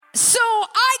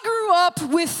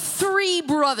up with 3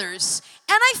 brothers.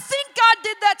 And I think God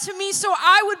did that to me so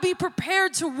I would be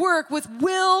prepared to work with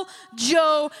Will,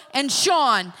 Joe, and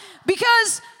Sean.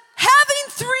 Because having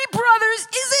 3 brothers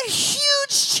is a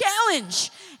huge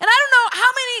challenge. And I don't know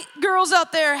how many girls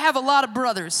out there have a lot of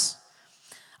brothers.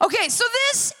 Okay, so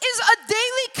this is a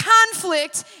daily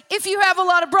conflict if you have a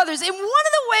lot of brothers. And one of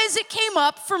the ways it came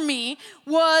up for me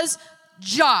was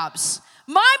jobs.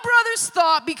 My brothers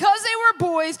thought because they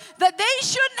were boys that they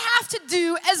shouldn't have to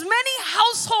do as many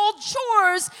household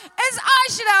chores as I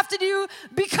should have to do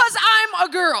because I'm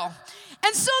a girl.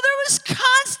 And so there was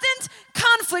constant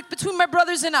conflict between my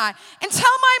brothers and I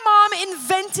until my mom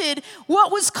invented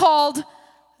what was called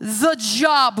the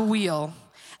job wheel.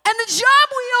 And the job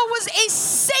wheel was a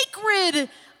sacred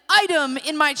item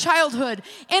in my childhood.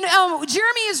 And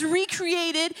Jeremy has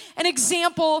recreated an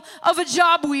example of a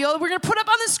job wheel. We're going to put up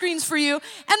on the screens for you.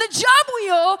 And the job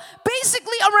wheel,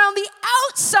 basically around the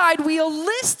outside wheel,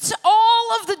 lists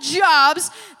all of the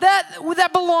jobs that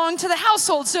belong to the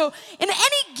household. So in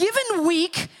any given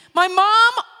week, my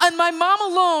mom and my mom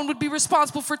alone would be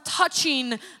responsible for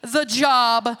touching the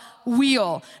job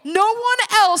wheel. No one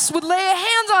else would lay a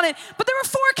hands on it. But there were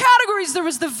 4 categories. There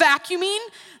was the vacuuming,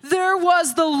 there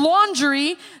was the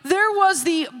laundry, there was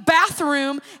the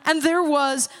bathroom, and there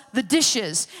was the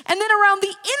dishes. And then around the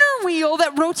inner wheel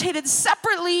that rotated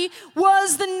separately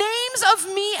was the names of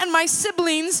me and my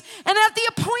siblings. And at the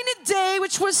appointed day,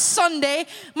 which was Sunday,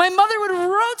 my mother would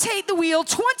rotate the wheel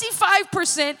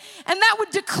 25%, and that would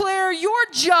declare your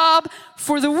job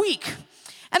for the week.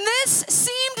 And this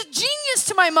seemed genius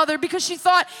to my mother because she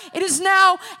thought it is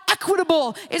now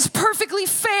equitable, it's perfectly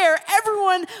fair.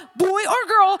 Everyone, boy or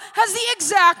girl, has the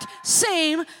exact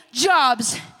same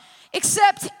jobs.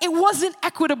 Except it wasn't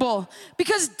equitable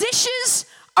because dishes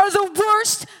are the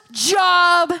worst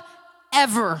job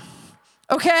ever,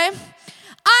 okay?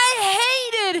 I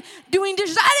hated doing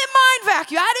dishes. I didn't mind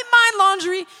vacuum. I didn't mind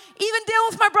laundry. Even dealing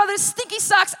with my brother's stinky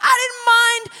socks, I didn't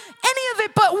mind any of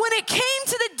it. But when it came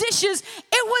to the dishes,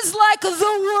 it was like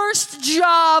the worst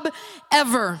job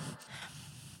ever.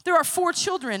 There are 4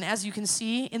 children, as you can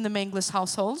see, in the Manglis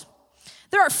household.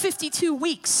 There are 52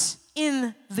 weeks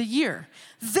in the year.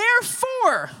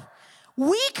 Therefore,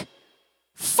 week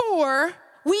 4,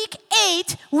 week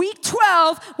 8, week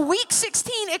 12, week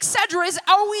 16, etc. is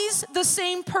always the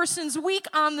same person's week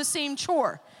on the same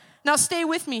chore. Now stay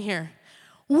with me here.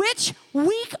 Which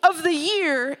week of the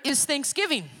year is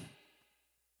Thanksgiving?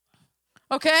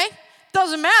 Okay?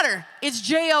 Doesn't matter. It's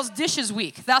JL's dishes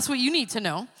week. That's what you need to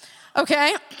know.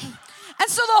 Okay? And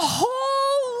so the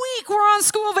whole week we're on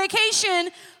school vacation.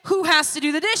 Who has to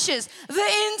do the dishes? The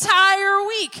entire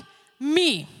week.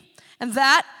 Me. And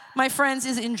that, my friends,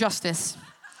 is injustice.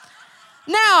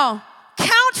 Now,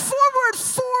 count forward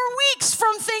 4 weeks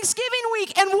from Thanksgiving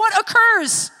week, and what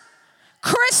occurs?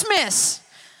 Christmas.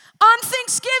 On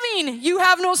Thanksgiving, you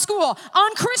have no school.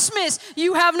 On Christmas,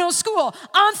 you have no school.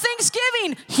 On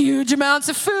Thanksgiving, huge amounts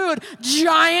of food,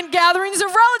 giant gatherings of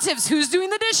relatives. Who's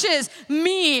doing the dishes?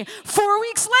 Me. 4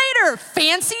 weeks later,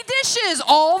 fancy dishes,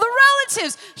 all the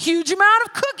relatives, huge amount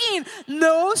of cooking,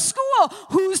 no school.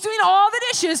 Who's doing all the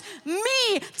dishes?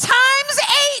 Me. Times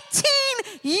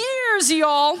 18 years,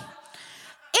 y'all.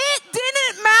 It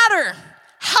didn't matter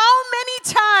how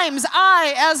many times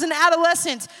I, as an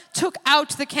adolescent, took out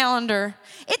the calendar.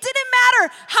 It didn't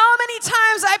matter how many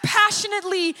times I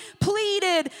passionately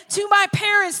pleaded to my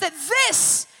parents that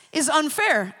this is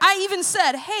unfair. I even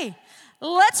said, hey,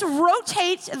 let's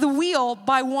rotate the wheel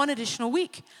by 1 additional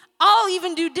week. I'll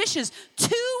even do dishes 2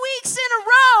 weeks in a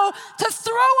row to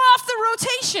throw off the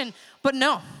rotation. But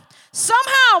no,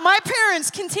 somehow my parents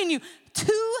continue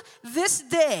to this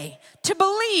day to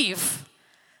believe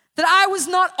that I was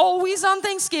not always on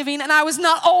Thanksgiving and I was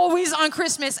not always on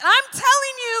Christmas. And I'm telling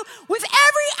you, with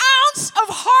every ounce of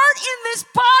heart in this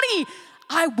body,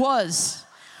 I was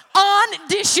on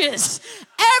dishes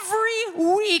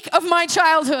every week of my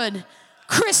childhood,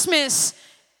 Christmas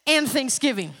and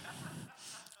Thanksgiving.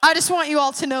 I just want you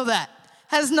all to know that.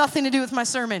 Has nothing to do with my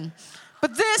sermon.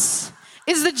 But this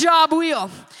is the job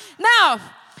wheel. Now,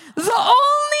 the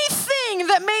only thing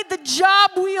that made the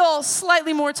job wheel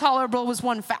slightly more tolerable was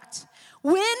one fact.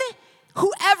 When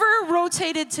whoever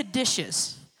rotated to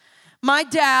dishes, my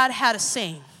dad had a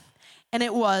saying, and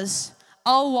it was,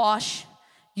 I'll wash,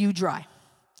 you dry.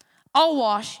 I'll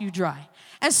wash, you dry.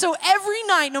 And so every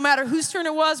night, no matter whose turn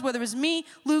it was, whether it was me,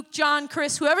 Luke, John,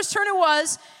 Chris, whoever's turn it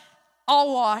was,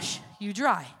 I'll wash, you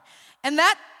dry. And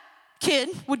that kid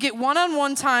would get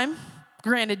one-on-one time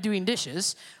granted doing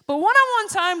dishes, but one-on-one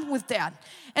time with Dad.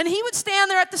 And he would stand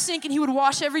there at the sink and he would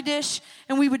wash every dish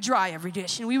and we would dry every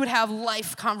dish and we would have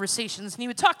life conversations and he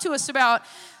would talk to us about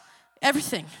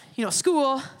everything,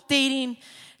 school, dating,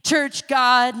 church,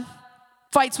 God,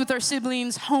 fights with our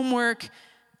siblings, homework,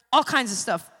 all kinds of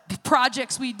stuff,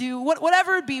 projects we do,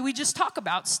 whatever it be, we just talk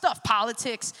about stuff,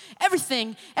 politics,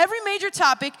 everything, every major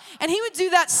topic, and he would do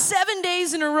that 7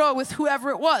 days in a row with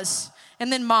whoever it was.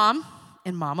 And then Mom,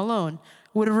 and Mom alone,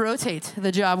 would rotate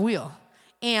the job wheel.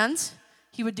 And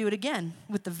he would do it again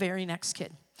with the very next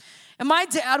kid. And my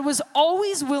dad was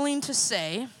always willing to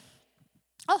say,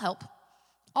 I'll help,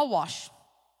 I'll wash,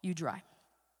 you dry.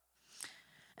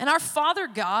 And our Father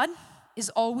God is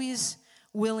always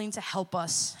willing to help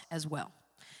us as well.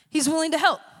 He's willing to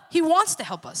help. He wants to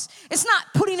help us. It's not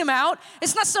putting him out.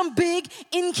 It's not some big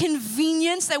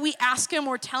inconvenience that we ask him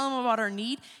or tell him about our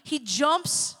need. He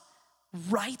jumps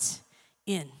right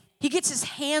in. He gets his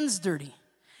hands dirty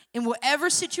in whatever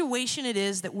situation it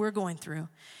is that we're going through.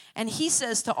 And he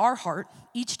says to our heart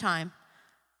each time,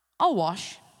 I'll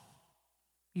wash,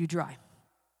 you dry.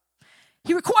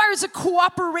 He requires a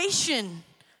cooperation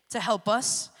to help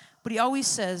us, but he always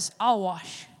says, I'll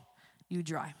wash, you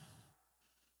dry.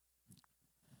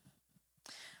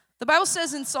 The Bible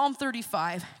says in Psalm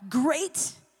 35,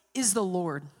 great is the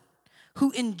Lord who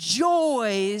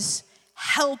enjoys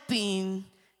helping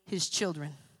his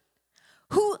children.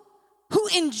 Who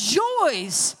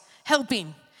enjoys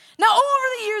helping. Now, over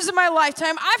the years of my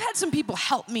lifetime, I've had some people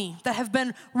help me that have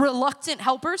been reluctant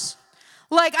helpers.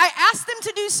 Like, I ask them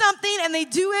to do something, and they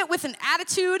do it with an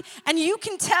attitude, and you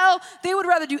can tell they would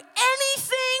rather do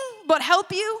anything but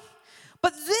help you.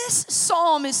 But this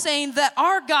psalm is saying that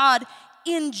our God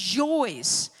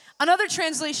enjoys. Another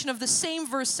translation of the same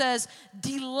verse says,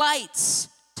 delights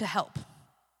to help.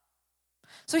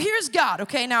 So here's God,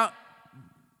 okay? Now,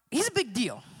 he's a big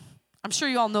deal. I'm sure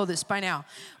you all know this by now.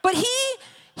 But he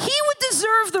would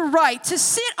deserve the right to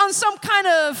sit on some kind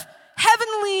of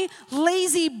heavenly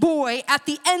lazy boy at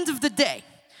the end of the day,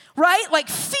 right? Like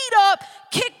feet up,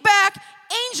 kick back,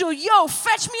 angel, yo,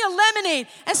 fetch me a lemonade,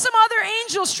 and some other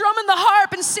angel strumming the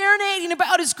harp and serenading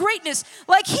about his greatness.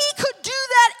 Like he could do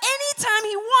that anytime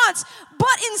he wants,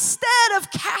 but instead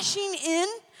of cashing in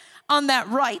on that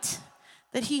right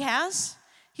that he has,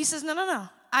 he says, no,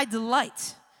 I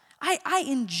delight. I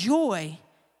enjoy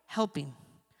helping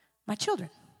my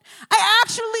children. I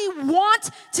actually want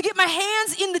to get my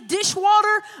hands in the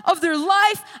dishwater of their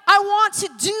life. I want to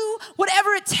do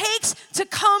whatever it takes to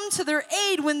come to their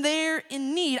aid when they're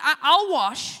in need. I'll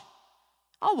wash,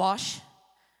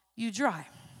 you dry.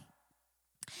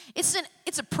 It's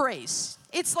a praise.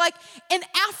 It's like an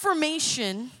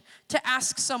affirmation to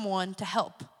ask someone to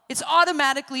help. It's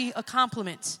automatically a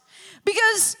compliment.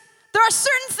 Because there are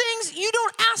certain things you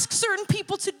don't ask certain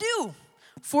people to do.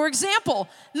 For example,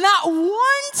 not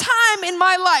one time in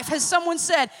my life has someone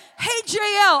said, hey,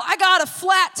 JL, I got a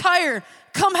flat tire.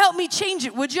 Come help me change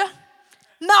it, would you?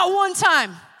 Not one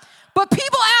time. But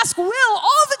people ask Will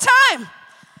all the time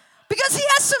because he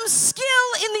has some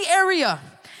skill in the area.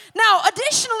 Now,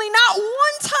 additionally, not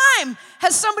one time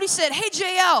has somebody said, hey,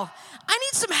 JL, I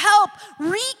need some help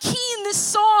rekeying this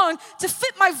song to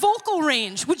fit my vocal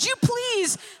range. Would you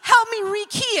please help me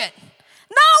rekey it?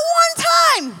 Not one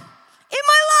time in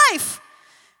my life.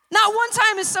 Not one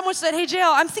time has someone said, hey,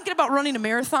 JL, I'm thinking about running a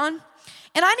marathon,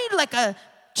 and I need like a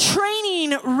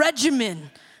training regimen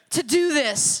to do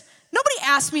this. Nobody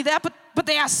asked me that, but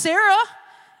they asked Sarah,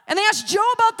 and they asked Joe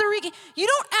about the rekey. You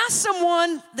don't ask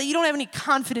someone that you don't have any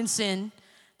confidence in,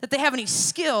 that they have any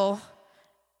skill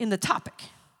in the topic,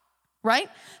 right?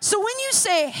 So when you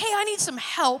say, hey, I need some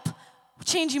help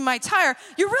changing my tire,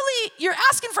 you're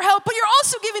asking for help, but you're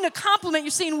also giving a compliment.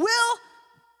 You're saying, Will,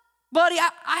 buddy,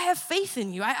 I have faith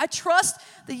in you. I trust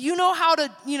that you know how to,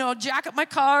 jack up my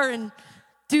car and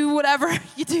do whatever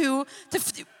you do.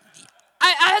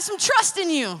 I have some trust in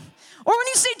you. Or when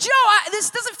you say, Joe, this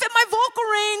doesn't fit my vocal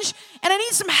range and I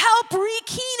need some help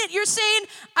rekeying it, you're saying,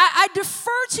 I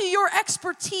defer to your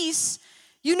expertise.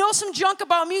 You know some junk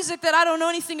about music that I don't know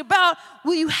anything about.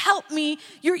 Will you help me?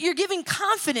 You're giving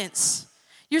confidence.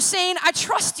 You're saying, I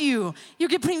trust you. You're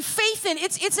putting faith in.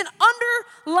 It's an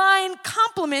underlying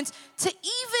compliment to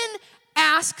even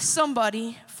ask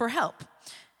somebody for help.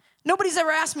 Nobody's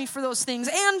ever asked me for those things,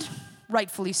 and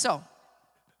rightfully so.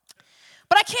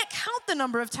 But I can't count the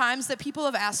number of times that people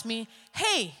have asked me,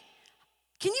 hey,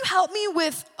 can you help me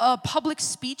with a public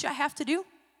speech I have to do?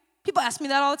 People ask me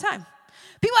that all the time.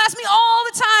 People ask me all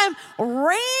the time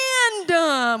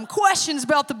random questions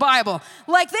about the Bible.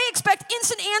 Like they expect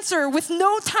instant answer with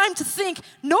no time to think,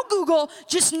 no Google,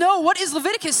 just know what is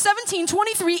Leviticus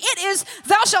 17:23. It is,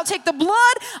 thou shalt take the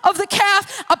blood of the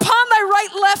calf upon thy right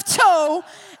left toe.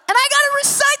 And I gotta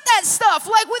recite that stuff,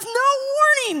 like with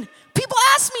no warning. People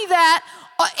ask me that.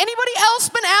 Anybody else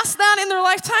been asked that in their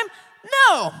lifetime?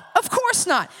 No, of course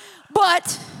not.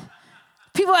 But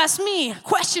people ask me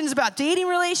questions about dating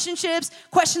relationships,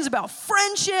 questions about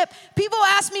friendship. People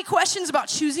ask me questions about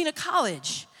choosing a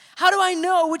college. How do I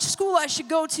know which school I should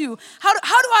go to? How do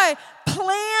I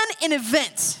plan an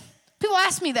event? People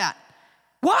ask me that.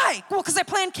 Why? Well, because I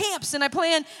plan camps, and I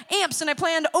plan AMPS, and I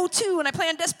planned O2, and I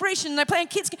planned Desperation, and I planned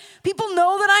kids. People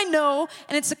know that I know,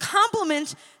 and it's a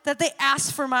compliment that they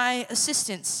ask for my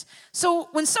assistance. So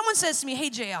when someone says to me,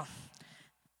 hey, JL,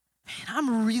 man,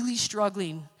 I'm really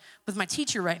struggling with my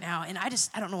teacher right now, and I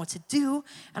don't know what to do,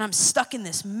 and I'm stuck in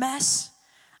this mess.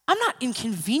 I'm not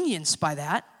inconvenienced by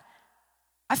that.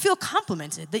 I feel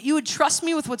complimented that you would trust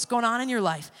me with what's going on in your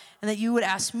life and that you would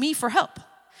ask me for help.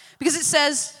 Because it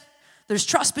says there's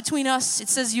trust between us. It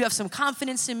says you have some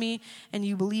confidence in me and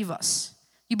you believe us.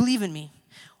 You believe in me.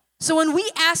 So when we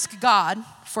ask God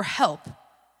for help,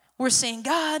 we're saying,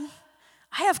 God,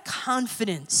 I have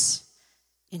confidence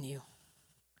in you.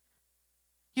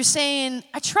 You're saying,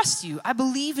 I trust you. I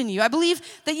believe in you. I believe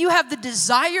that you have the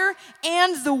desire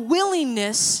and the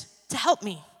willingness to help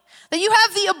me. That you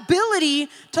have the ability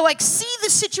to see the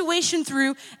situation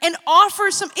through and offer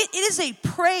it is a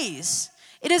praise.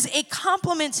 It is a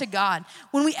compliment to God.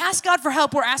 When we ask God for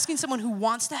help, we're asking someone who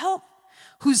wants to help,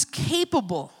 who's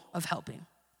capable of helping. And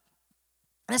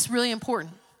that's really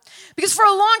important. Because for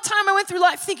a long time, I went through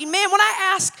life thinking, man, when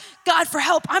I ask God for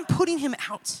help, I'm putting him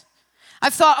out.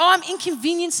 I've thought, I'm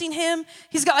inconveniencing him.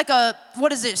 He's got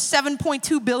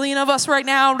 7.2 billion of us right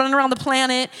now running around the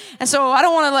planet. And so I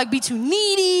don't want to be too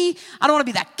needy. I don't want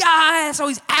to be that guy that's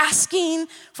always asking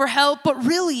for help. But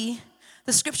really,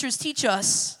 the scriptures teach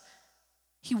us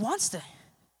he wants to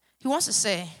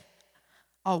say,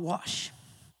 I'll wash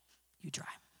you dry.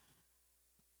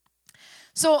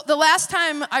 So the last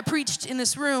time I preached in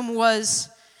this room was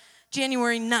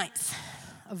January 9th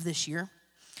of this year.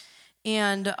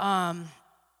 And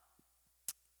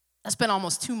that's been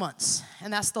almost 2 months.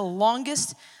 And that's the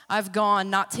longest I've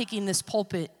gone not taking this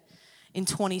pulpit in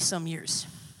 20-some years.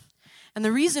 And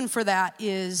the reason for that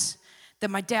is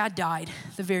that my dad died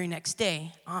the very next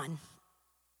day on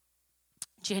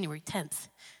January 10th.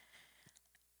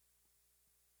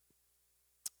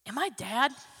 And my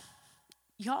dad,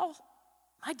 y'all,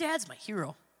 my dad's my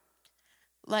hero.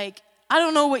 I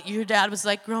don't know what your dad was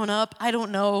like growing up. I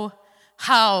don't know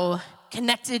how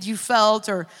connected you felt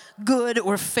or good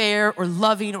or fair or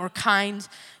loving or kind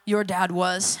your dad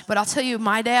was. But I'll tell you,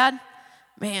 my dad,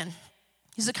 man,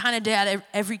 he's the kind of dad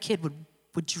every kid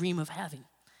would dream of having.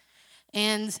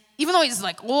 And even though he's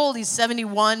old, he's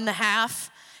 71 and a half,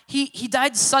 he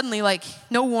died suddenly,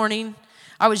 no warning.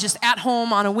 I was just at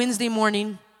home on a Wednesday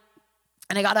morning,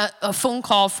 and I got a phone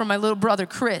call from my little brother,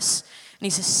 Chris, and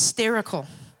he's hysterical.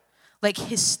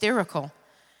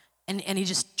 And he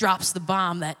just drops the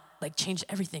bomb that changed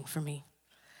everything for me.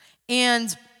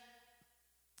 And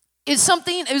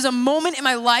it was a moment in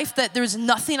my life that there was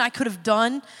nothing I could have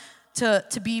done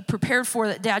to be prepared for.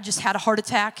 That dad just had a heart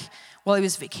attack while he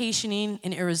was vacationing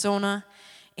in Arizona.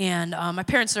 And my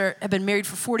parents have been married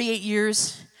for 48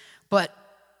 years, but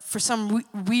for some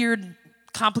weird,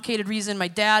 complicated reason, my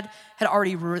dad had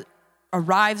already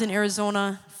arrived in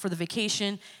Arizona for the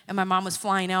vacation, and my mom was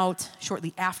flying out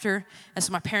shortly after. And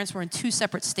so my parents were in 2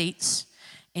 separate states.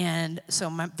 And so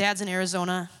my dad's in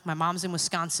Arizona, my mom's in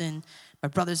Wisconsin, my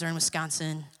brothers are in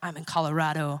Wisconsin, I'm in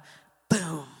Colorado.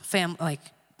 Boom, family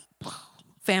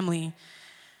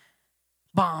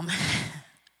bomb.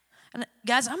 And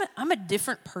guys, I'm a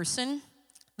different person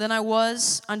than I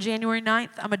was on January 9th.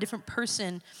 I'm a different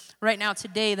person right now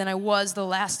today than I was the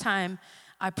last time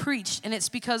I preached. And it's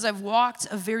because I've walked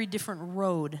a very different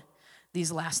road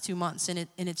these last 2 months, and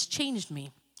it's changed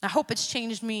me. I hope it's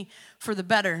changed me for the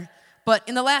better. But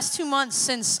in the last 2 months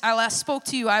since I last spoke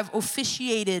to you, I've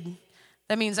officiated.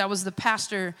 That means I was the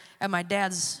pastor at my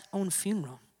dad's own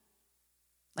funeral.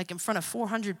 In front of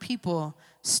 400 people,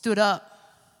 stood up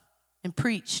and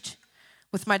preached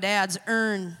with my dad's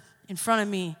urn in front of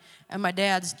me and my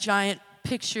dad's giant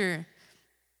picture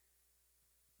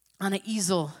on an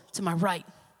easel to my right.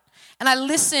 And I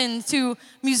listened to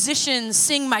musicians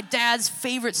sing my dad's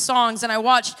favorite songs, and I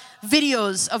watched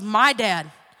videos of my dad.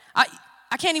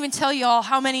 I can't even tell y'all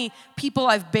how many people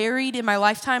I've buried in my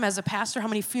lifetime as a pastor, how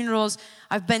many funerals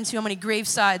I've been to, how many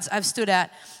gravesides I've stood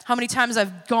at, how many times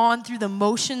I've gone through the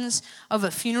motions of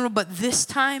a funeral. But this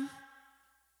time,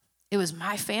 it was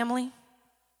my family,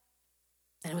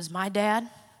 and it was my dad,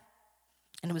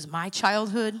 and it was my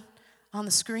childhood on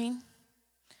the screen.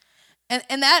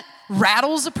 And that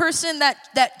rattles a person,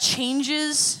 that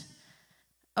changes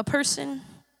a person.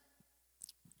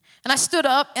 And I stood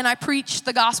up and I preached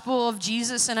the gospel of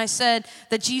Jesus, and I said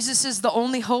that Jesus is the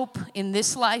only hope in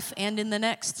this life and in the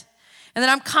next. And that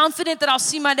I'm confident that I'll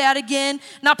see my dad again,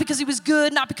 not because he was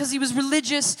good, not because he was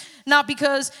religious, not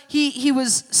because he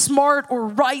was smart or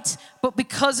right, but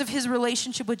because of his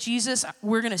relationship with Jesus,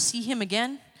 we're gonna see him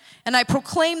again. And I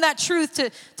proclaimed that truth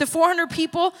to 400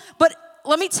 people, but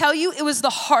let me tell you, it was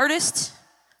the hardest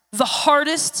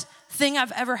thing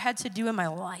I've ever had to do in my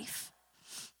life.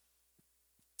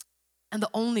 And the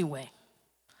only way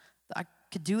that I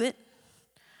could do it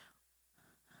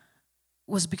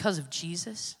was because of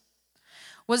Jesus,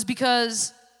 was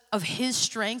because of his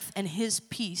strength and his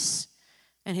peace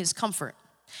and his comfort.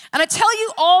 And I tell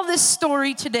you all this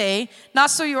story today,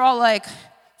 not so you're all like,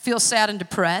 feel sad and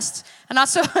depressed, and not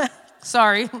so,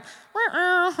 sorry,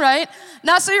 right?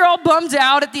 Not so you're all bummed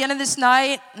out at the end of this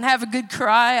night and have a good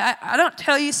cry. I don't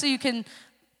tell you so you can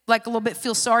like a little bit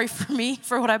feel sorry for me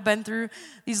for what I've been through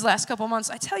these last couple months.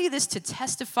 I tell you this to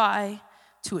testify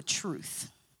to a truth.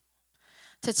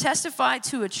 To testify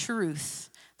to a truth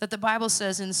that the Bible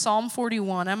says in Psalm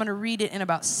 41. I'm going to read it in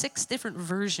about 6 different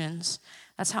versions.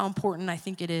 That's how important I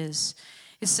think it is.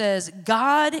 It says,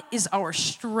 God is our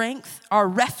strength, our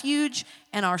refuge,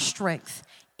 and our strength,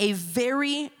 a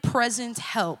very present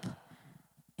help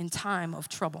in time of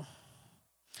trouble.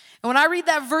 And when I read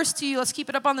that verse to you, let's keep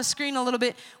it up on the screen a little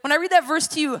bit. When I read that verse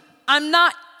to you, I'm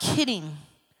not kidding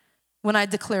when I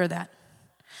declare that.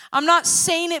 I'm not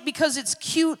saying it because it's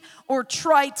cute or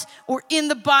trite or in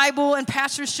the Bible and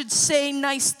pastors should say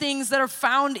nice things that are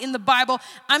found in the Bible.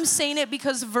 I'm saying it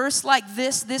because a verse like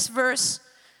this verse,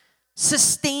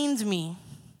 sustained me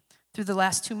through the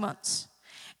last 2 months.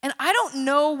 And I don't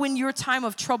know when your time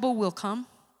of trouble will come.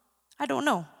 I don't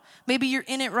know. Maybe you're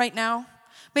in it right now.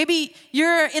 Maybe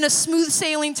you're in a smooth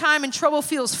sailing time and trouble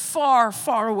feels far,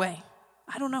 far away.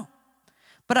 I don't know.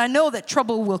 But I know that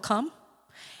trouble will come.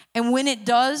 And when it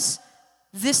does,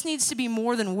 this needs to be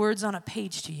more than words on a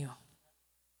page to you.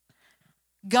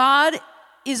 God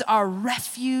is our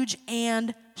refuge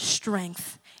and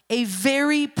strength, a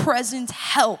very present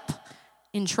help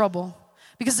in trouble.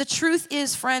 Because the truth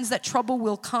is, friends, that trouble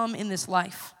will come in this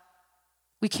life.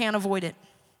 We can't avoid it.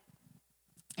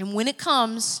 And when it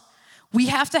comes, we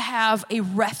have to have a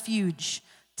refuge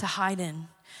to hide in.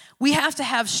 We have to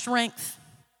have strength.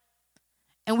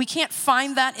 And we can't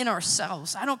find that in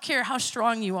ourselves. I don't care how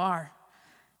strong you are.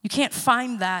 You can't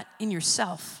find that in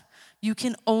yourself. You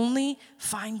can only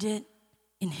find it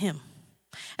in him.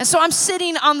 And so I'm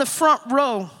sitting on the front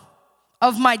row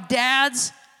of my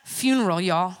dad's funeral,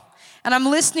 y'all. And I'm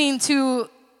listening to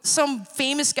some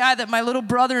famous guy that my little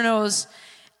brother knows,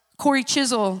 Corey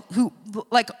Chisel, who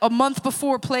like a month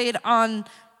before played on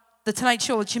The Tonight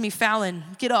Show with Jimmy Fallon,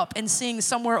 get up and sing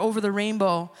Somewhere Over the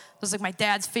Rainbow. It was like my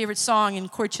dad's favorite song,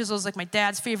 and Corey Chisel's like my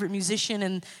dad's favorite musician,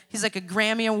 and he's like a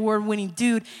Grammy Award-winning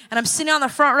dude. And I'm sitting on the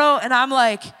front row, and I'm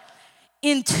like,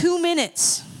 in 2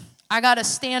 minutes, I gotta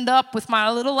stand up with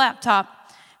my little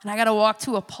laptop, and I gotta walk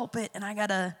to a pulpit, and I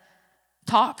gotta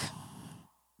talk.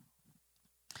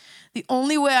 The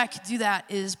only way I could do that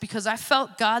is because I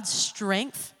felt God's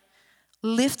strength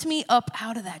lift me up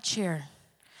out of that chair.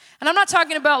 And I'm not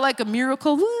talking about like a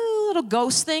miracle, little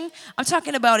ghost thing. I'm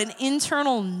talking about an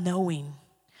internal knowing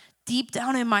deep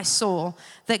down in my soul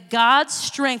that God's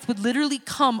strength would literally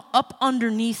come up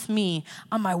underneath me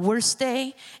on my worst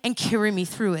day and carry me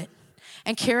through it.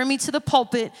 And carry me to the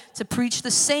pulpit to preach the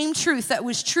same truth that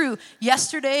was true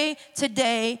yesterday,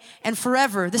 today, and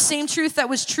forever. The same truth that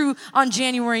was true on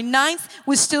January 9th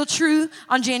was still true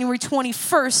on January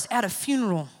 21st at a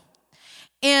funeral.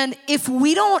 And if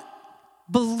we don't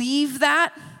believe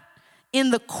that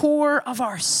in the core of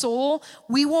our soul,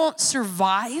 we won't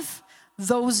survive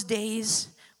those days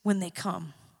when they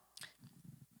come.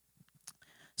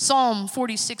 Psalm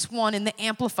 46:1 in the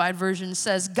Amplified Version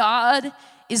says, God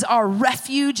is our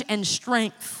refuge and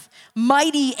strength,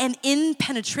 mighty and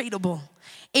impenetrable,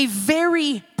 a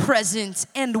very present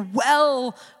and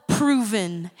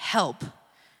well-proven help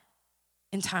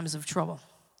in times of trouble.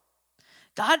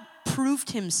 God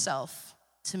proved himself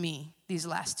to me these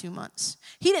last 2 months.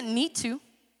 He didn't need to.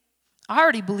 I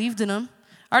already believed in him.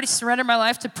 I already surrendered my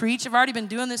life to preach. I've already been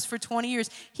doing this for 20 years.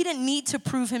 He didn't need to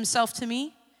prove himself to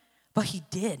me, but he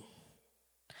did.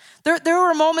 There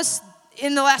were moments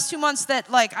in the last 2 months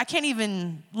that like I can't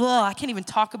even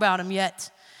talk about them yet.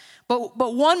 But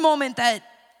one moment that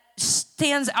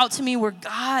stands out to me where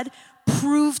God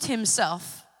proved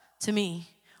himself to me,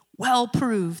 well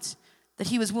proved that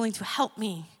he was willing to help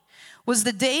me, was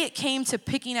the day it came to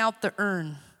picking out the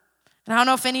urn. And I don't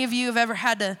know if any of you have ever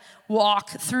had to walk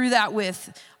through that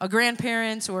with a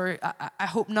grandparent, or I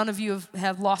hope none of you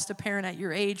have lost a parent at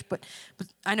your age, but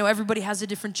I know everybody has a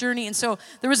different journey. And so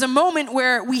there was a moment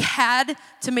where we had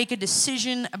to make a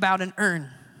decision about an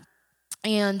urn.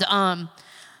 And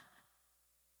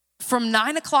from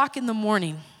 9 o'clock in the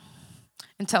morning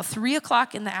until 3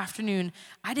 o'clock in the afternoon,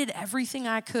 I did everything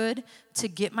I could to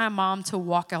get my mom to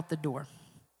walk out the door,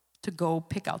 to go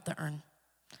pick out the urn.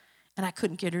 And I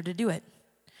couldn't get her to do it.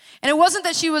 And it wasn't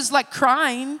that she was like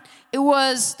crying. There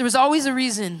was always a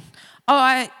reason. Oh,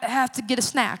 I have to get a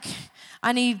snack.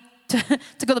 I need to go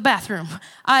to the bathroom.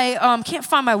 I can't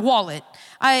find my wallet.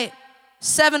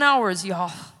 7 hours,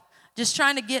 y'all, just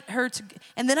trying to get her to.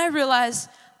 And then I realized,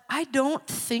 I don't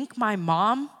think my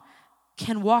mom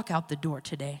can walk out the door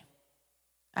today.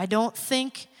 I don't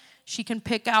think she can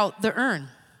pick out the urn.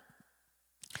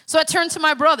 So I turned to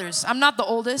my brothers. I'm not the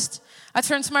oldest. I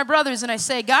turn to my brothers and I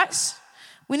say, guys,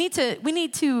 we need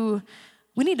to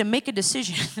make a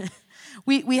decision.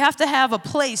 we have to have a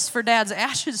place for Dad's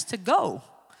ashes to go.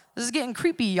 This is getting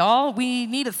creepy, y'all. We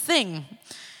need a thing.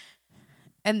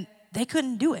 And they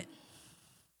couldn't do it.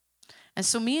 And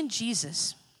so me and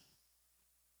Jesus,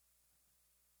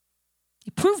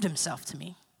 he proved himself to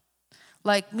me.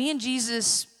 Like me and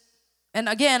Jesus, and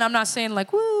again, I'm not saying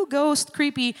like, woo, ghost,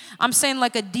 creepy. I'm saying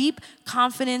like a deep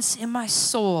confidence in my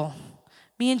soul.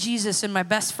 Me and Jesus and my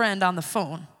best friend on the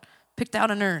phone picked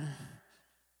out an urn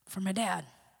for my dad.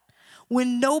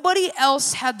 When nobody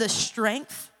else had the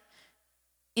strength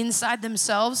inside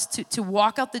themselves to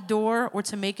walk out the door or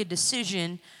to make a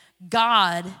decision,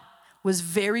 God was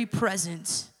very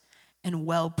present and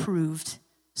well-proved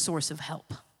source of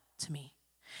help to me.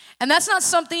 And that's not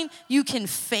something you can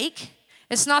fake.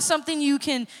 It's not something you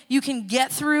can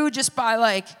get through just by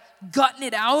like gutting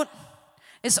it out.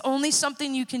 It's only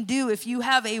something you can do if you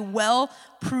have a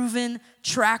well-proven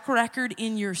track record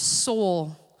in your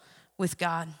soul with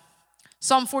God.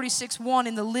 Psalm 46:1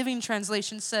 in the Living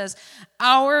Translation says,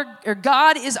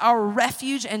 God is our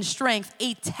refuge and strength,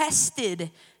 a tested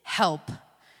help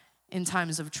in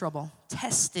times of trouble.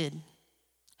 Tested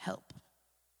help.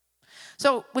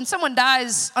 So when someone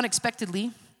dies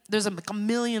unexpectedly, there's a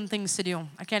million things to do.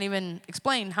 I can't even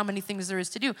explain how many things there is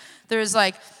to do. There's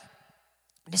like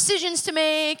decisions to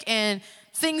make and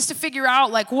things to figure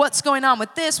out, like what's going on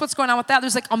with this, what's going on with that.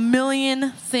 There's like a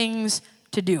million things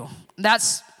to do.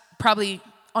 That's probably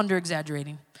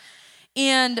under-exaggerating.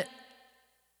 And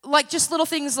like just little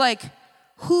things like,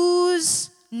 whose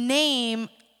name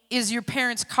is your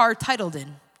parents' car titled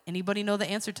in? Anybody know the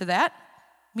answer to that?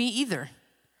 Me either.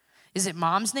 Is it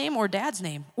mom's name or dad's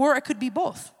name? Or it could be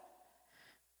both.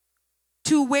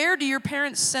 To where do your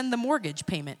parents send the mortgage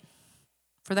payment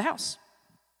for the house?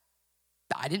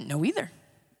 I didn't know either.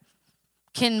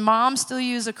 Can mom still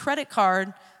use a credit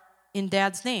card in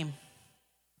dad's name?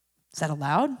 Is that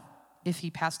allowed? If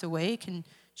he passed away, can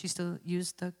she still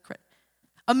use the credit?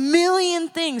 A million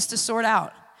things to sort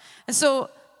out. And so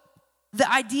the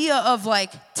idea of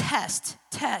like test.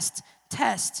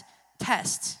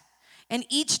 And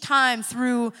each time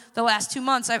through the last 2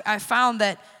 months, I found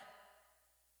that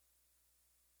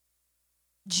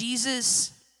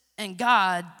Jesus and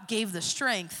God gave the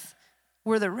strength,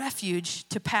 were the refuge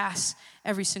to pass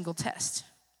every single test.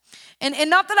 And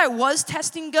not that I was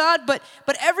testing God, but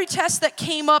every test that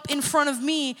came up in front of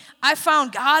me, I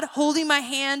found God holding my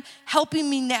hand, helping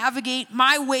me navigate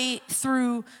my way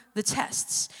through the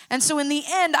tests. And so in the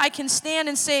end, I can stand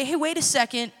and say, hey, wait a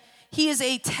second, he is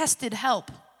a tested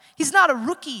help. He's not a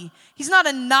rookie. He's not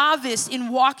a novice in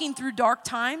walking through dark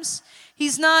times.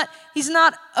 He's not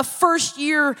a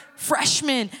first-year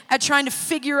freshman at trying to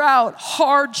figure out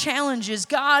hard challenges.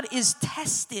 God is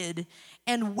tested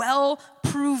and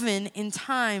well-proven in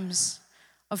times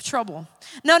of trouble.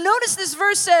 Now notice this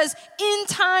verse says, in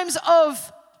times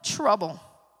of trouble.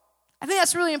 I think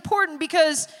that's really important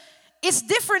because it's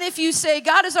different if you say,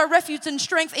 God is our refuge and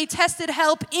strength, a tested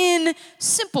help in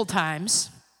simple times.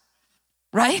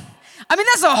 Right? I mean,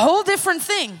 that's a whole different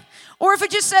thing. Or if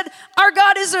it just said, our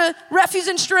God is a refuge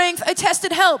and strength, a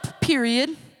tested help,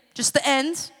 period. Just the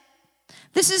end.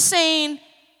 This is saying,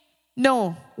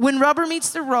 no, when rubber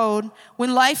meets the road,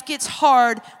 when life gets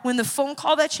hard, when the phone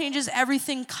call that changes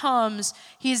everything comes,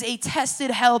 he is a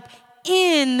tested help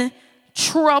in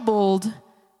troubled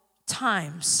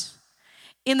times.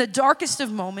 In the darkest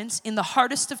of moments, in the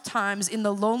hardest of times, in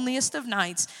the loneliest of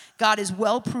nights, God is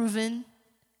well proven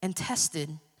and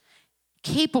tested,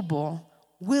 capable,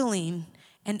 willing,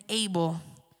 and able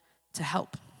to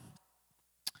help.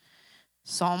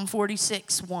 Psalm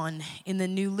 46:1 in the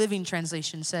New Living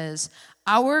Translation says,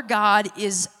 "Our God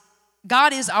is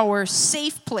our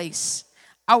safe place,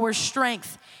 our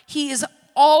strength. He is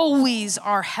always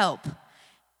our help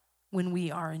when we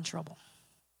are in trouble."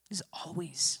 He's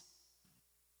always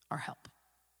our help.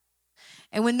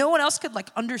 And when no one else could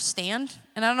understand,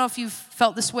 and I don't know if you've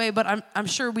felt this way, but I'm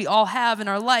sure we all have in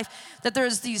our life, that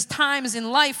there's these times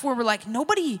in life where we're like,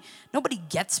 nobody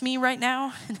gets me right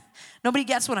now. Nobody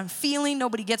gets what I'm feeling.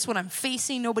 Nobody gets what I'm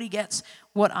facing. Nobody gets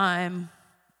what I'm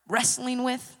wrestling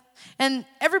with. And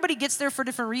everybody gets there for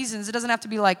different reasons. It doesn't have to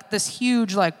be this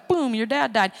huge, boom, your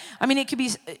dad died. I mean, it could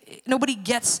be, nobody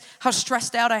gets how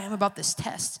stressed out I am about this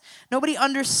test. Nobody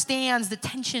understands the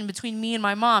tension between me and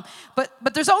my mom. But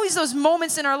there's always those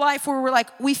moments in our life where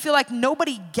we feel like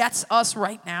nobody gets us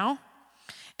right now.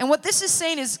 And what this is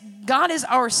saying is God is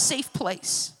our safe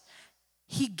place.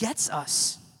 He gets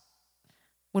us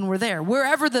when we're there,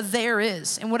 wherever the there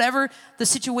is, and whatever the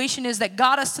situation is that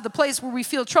got us to the place where we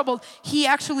feel troubled, he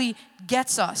actually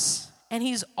gets us, and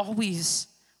he's always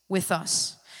with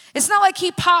us. It's not like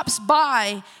he pops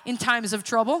by in times of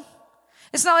trouble.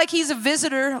 It's not like he's a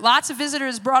visitor. Lots of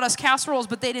visitors brought us casseroles,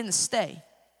 but they didn't stay.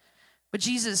 But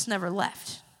Jesus never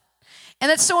left.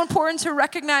 And it's so important to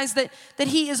recognize that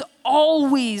he is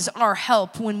always our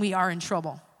help when we are in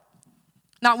trouble.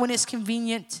 Not when it's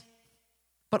convenient,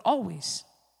 but always.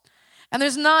 And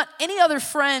there's not any other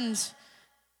friend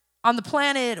on the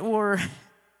planet or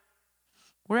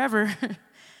wherever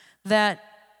that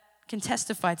can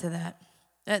testify to that.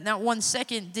 That not 1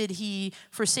 second did he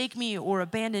forsake me or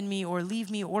abandon me or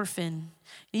leave me orphan.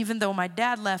 Even though my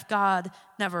dad left, God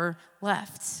never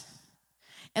left.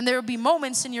 And there will be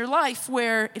moments in your life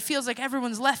where it feels like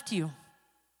everyone's left you.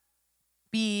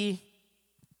 Be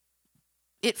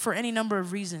it for any number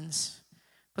of reasons.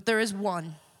 But there is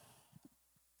one.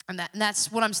 And that's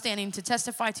what I'm standing to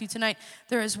testify to tonight.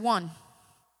 There is one.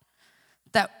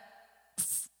 That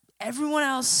everyone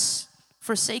else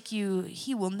forsake you,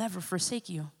 he will never forsake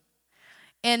you.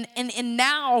 And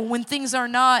now, when things are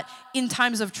not in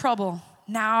times of trouble,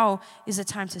 now is the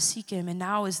time to seek him, and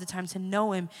now is the time to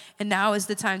know him, and now is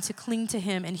the time to cling to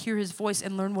him and hear his voice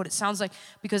and learn what it sounds like.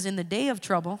 Because in the day of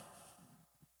trouble,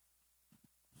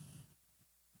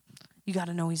 you got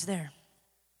to know he's there.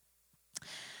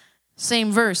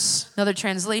 Same verse, another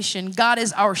translation. God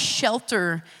is our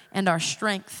shelter and our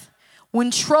strength. When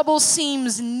trouble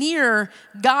seems near,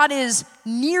 God is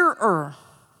nearer.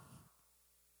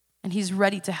 And he's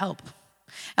ready to help.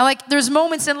 And there's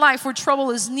moments in life where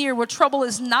trouble is near, where trouble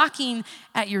is knocking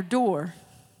at your door.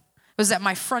 It was at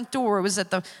my front door. It was at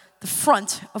the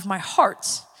front of my heart.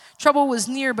 Trouble was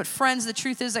near, but friends, the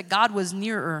truth is that God was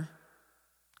nearer.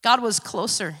 God was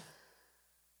closer.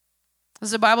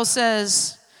 As the Bible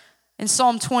says, in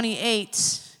Psalm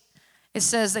 28, it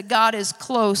says that God is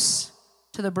close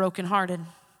to the brokenhearted,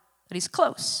 that he's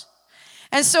close.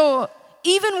 And so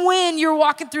even when you're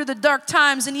walking through the dark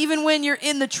times and even when you're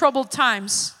in the troubled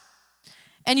times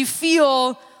and you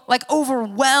feel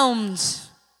overwhelmed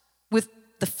with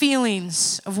the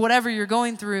feelings of whatever you're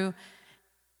going through,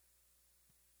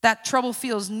 that trouble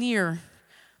feels near.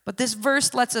 But this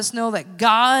verse lets us know that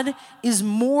God is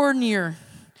more near.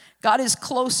 God is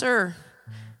closer.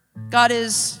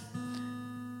 The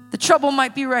trouble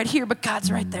might be right here, but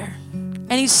God's right there.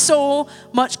 And he's so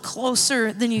much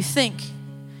closer than you think.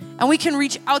 And we can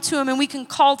reach out to him, and we can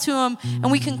call to him,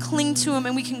 and we can cling to him,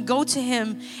 and we can go to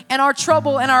him. And our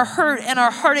trouble and our hurt and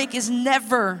our heartache is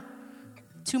never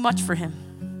too much for him.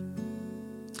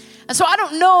 And so I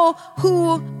don't know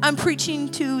who I'm preaching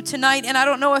to tonight, and I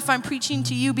don't know if I'm preaching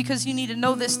to you because you need to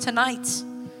know this tonight,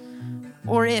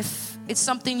 or if it's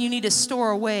something you need to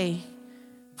store away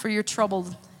for your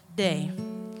troubled day.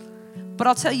 But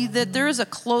I'll tell you that there is a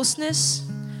closeness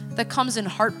that comes in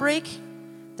heartbreak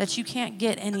that you can't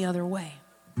get any other way.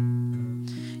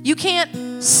 You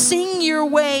can't sing your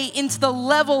way into the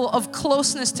level of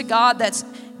closeness to God that's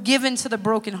given to the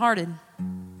brokenhearted.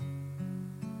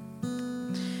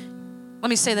 Let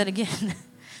me say that again.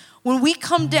 When we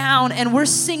come down and we're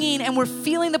singing and we're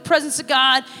feeling the presence of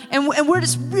God and we're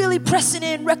just really pressing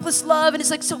in, reckless love, and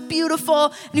it's so beautiful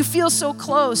and you feel so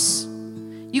close.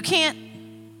 You can't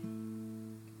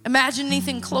imagine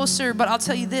anything closer, but I'll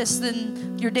tell you this,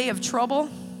 than your day of trouble,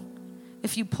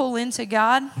 if you pull into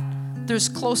God, there's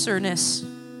closeness.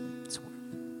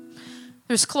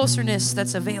 There's closeness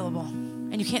that's available.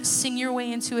 and you can't sing your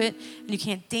way into it, and you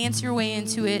can't dance your way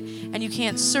into it, and you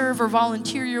can't serve or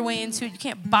volunteer your way into it. You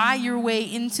can't buy your way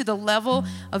into the level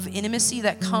of intimacy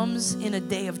that comes in a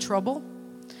day of trouble.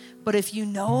 But if you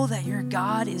know that your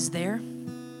God is there,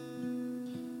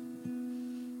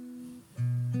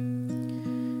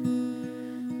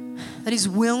 that he's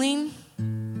willing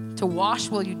to wash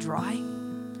while you dry,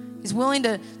 he's willing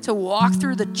to walk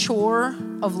through the chore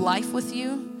of life with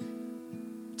you,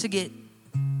 to get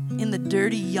in the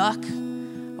dirty yuck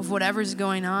of whatever's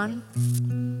going on.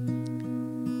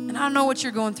 And I don't know what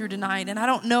you're going through tonight, and I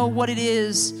don't know what it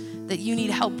is that you need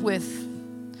help with.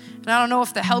 And I don't know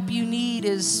if the help you need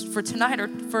is for tonight or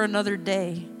for another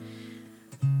day.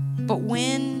 But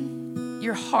when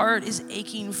your heart is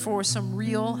aching for some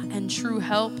real and true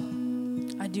help,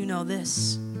 I do know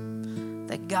this,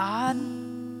 that God's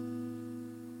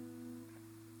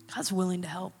willing to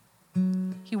help.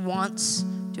 He wants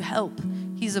to help.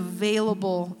 He's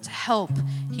available to help.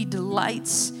 He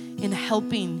delights in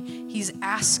helping. He's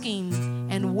asking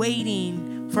and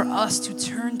waiting for us to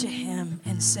turn to him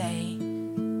and say,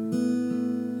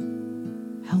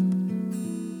 help.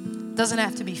 Doesn't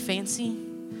have to be fancy.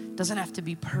 Doesn't have to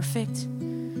be perfect.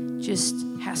 Just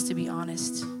has to be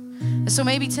honest. And so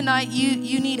maybe tonight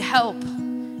you need help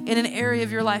in an area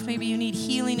of your life. Maybe you need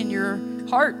healing in your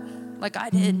heart, like I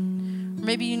did. Or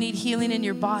maybe you need healing in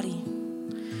your body.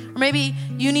 Or maybe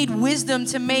you need wisdom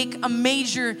to make a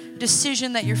major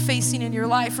decision that you're facing in your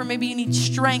life. Or maybe you need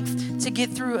strength to get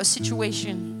through a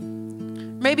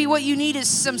situation. Maybe what you need is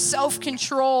some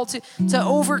self-control to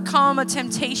overcome a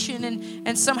temptation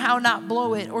and somehow not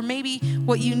blow it. Or maybe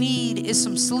what you need is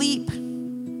some sleep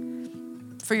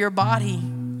for your body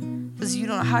because you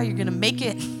don't know how you're going to make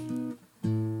it.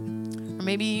 Or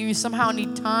maybe you somehow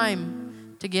need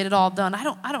time to get it all done. I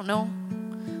don't know.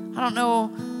 I don't know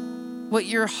what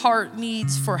your heart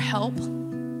needs for help,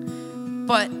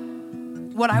 but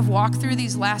what I've walked through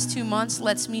these last 2 months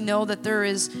lets me know that there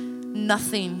is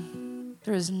nothing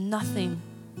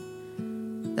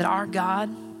that our God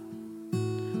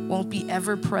won't be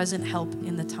ever-present help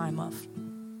in the time of.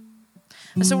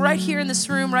 And so right here in this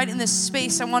room, right in this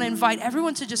space, I want to invite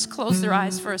everyone to just close their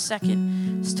eyes for a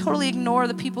second. Just totally ignore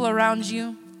the people around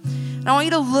you. And I want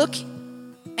you to look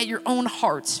at your own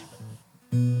heart,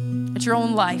 at your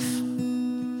own life.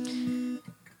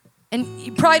 And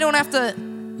you probably don't have to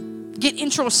get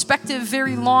introspective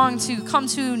very long to come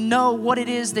to know what it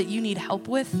is that you need help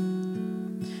with.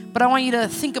 But I want you to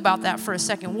think about that for a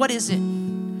second. What is it?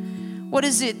 What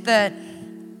is it that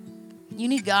you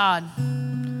need God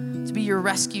to be your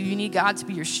rescue? You need God to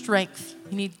be your strength.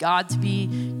 You need God to be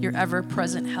your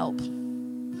ever-present help.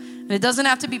 And it doesn't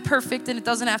have to be perfect and it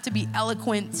doesn't have to be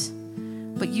eloquent,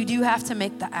 but you do have to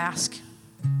make the ask.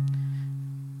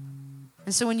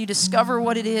 And so when you discover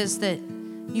what it is that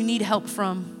you need help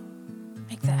from,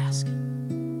 make the ask. It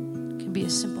can be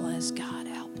as simple as, God,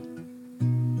 help.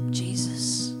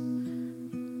 Jesus,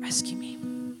 rescue me.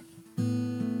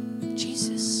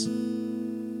 Jesus,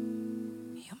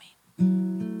 heal me.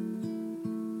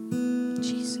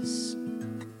 Jesus,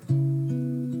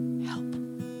 help.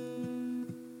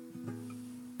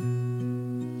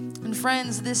 And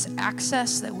friends, this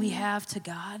access that we have to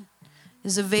God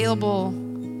is available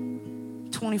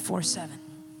 24/7.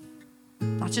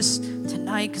 Not just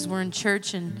tonight because we're in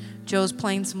church and Joe's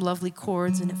playing some lovely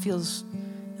chords and it feels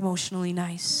emotionally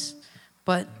nice,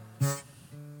 but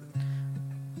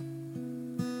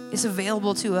it's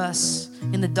available to us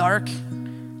in the dark,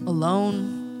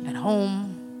 alone, at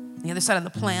home, on the other side of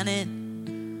the planet,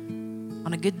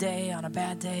 on a good day, on a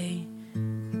bad day.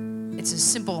 It's as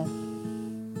simple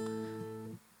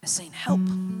as saying help.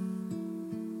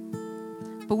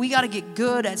 But we got to get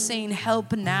good at saying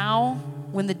help now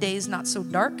when the day is not so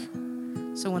dark.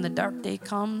 So when the dark day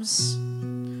comes,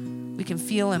 we can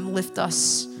feel him lift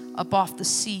us up off the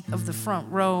seat of the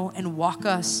front row and walk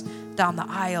us down the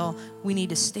aisle we need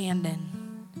to stand in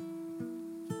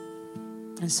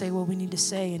and say what we need to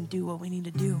say and do what we need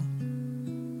to do.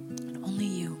 And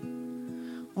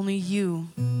only you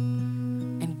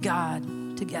and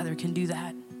God together can do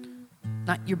that.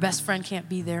 Not your best friend can't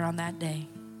be there on that day.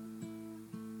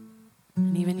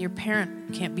 And even your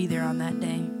parent can't be there on that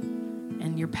day.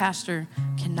 And your pastor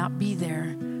cannot be there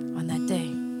on that day.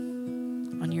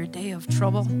 On your day of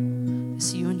trouble,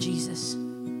 it's you and Jesus.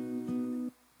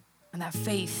 And that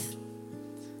faith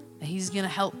that he's going to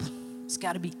help, it's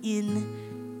got to be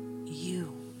in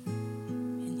you.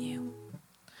 In you.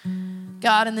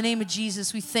 God, in the name of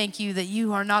Jesus, we thank you that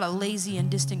you are not a lazy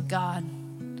and distant God.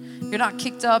 You're not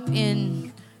kicked up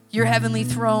in your heavenly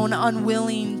throne,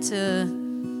 unwilling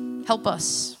to help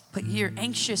us, but you're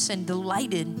anxious and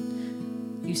delighted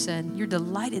you said. You're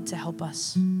delighted to help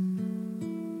us.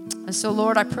 And so,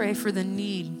 Lord, I pray for the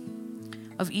need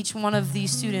of each one of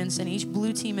these students and each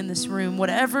blue team in this room,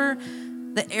 whatever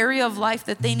the area of life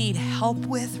that they need help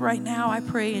with right now, I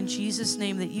pray in Jesus'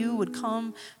 name that you would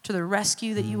come to their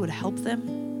rescue, that you would help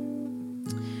them,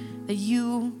 that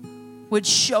you would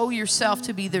show yourself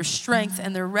to be their strength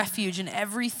and their refuge in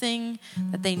everything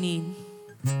that they need.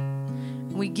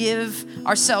 We give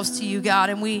ourselves to you, God,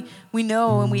 and we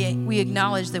know and we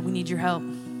acknowledge that we need your help.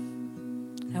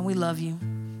 And we love you.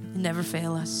 You never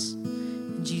fail us.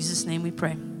 In Jesus' name we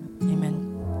pray. Amen.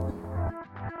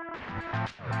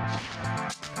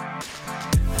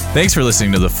 Thanks for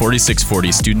listening to the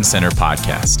 4640 Student Center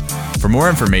podcast. For more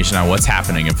information on what's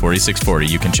happening in 4640,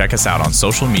 you can check us out on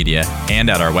social media and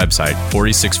at our website,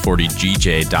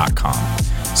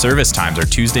 4640gj.com. Service times are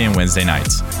Tuesday and Wednesday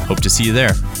nights. Hope to see you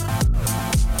there.